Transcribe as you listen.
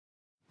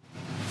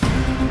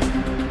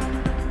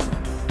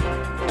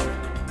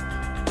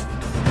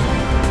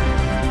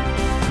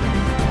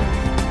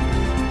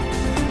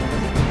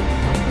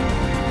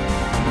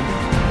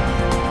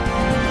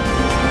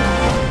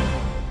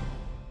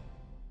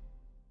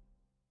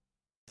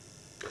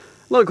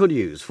Local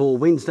news for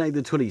Wednesday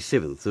the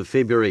 27th of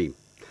February.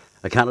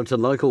 A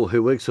Carlton local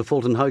who works for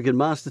Fulton Hogan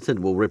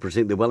Masterton will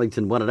represent the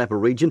Wellington Wairarapa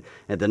region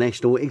at the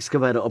National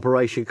Excavator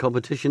Operation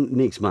competition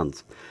next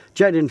month.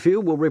 Jaden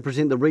Field will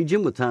represent the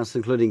region with tasks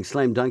including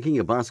slam dunking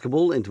a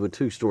basketball into a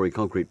 2-storey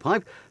concrete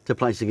pipe to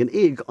placing an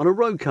egg on a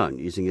road cone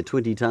using a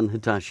 20-tonne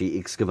Hitachi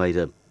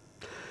excavator.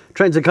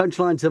 Transit Coach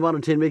Line to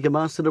MoreFM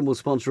Masterton will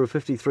sponsor a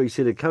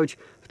 53-seater coach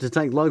to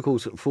take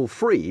locals for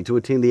free to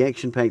attend the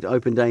action-packed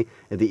open day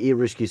at the Air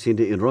Rescue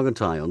Centre in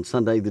Rongotai on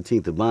Sunday the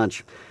 10th of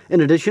March.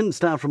 In addition,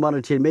 staff from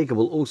MoreFM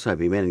will also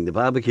be manning the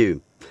barbecue.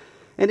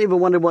 And ever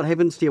wondered what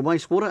happens to your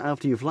wastewater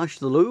after you flush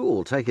the loo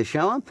or take a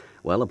shower?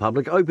 Well, a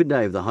public open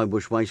day of the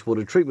Homebush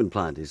Wastewater Treatment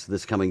Plant is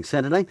this coming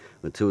Saturday,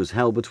 with tours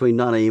held between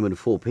 9am and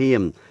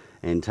 4pm.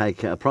 And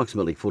take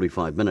approximately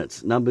 45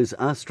 minutes. Numbers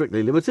are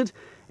strictly limited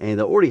and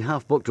they're already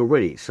half booked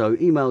already, so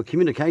email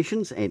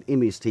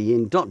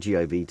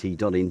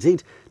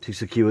communications@mstn.govt.nz to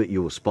secure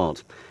your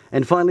spot.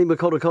 And finally,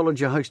 Makoto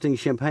College are hosting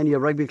Champagne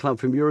Rugby Club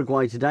from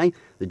Uruguay today.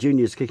 The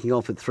juniors kicking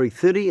off at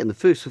 3:30 and the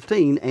first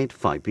 15 at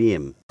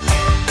 5pm.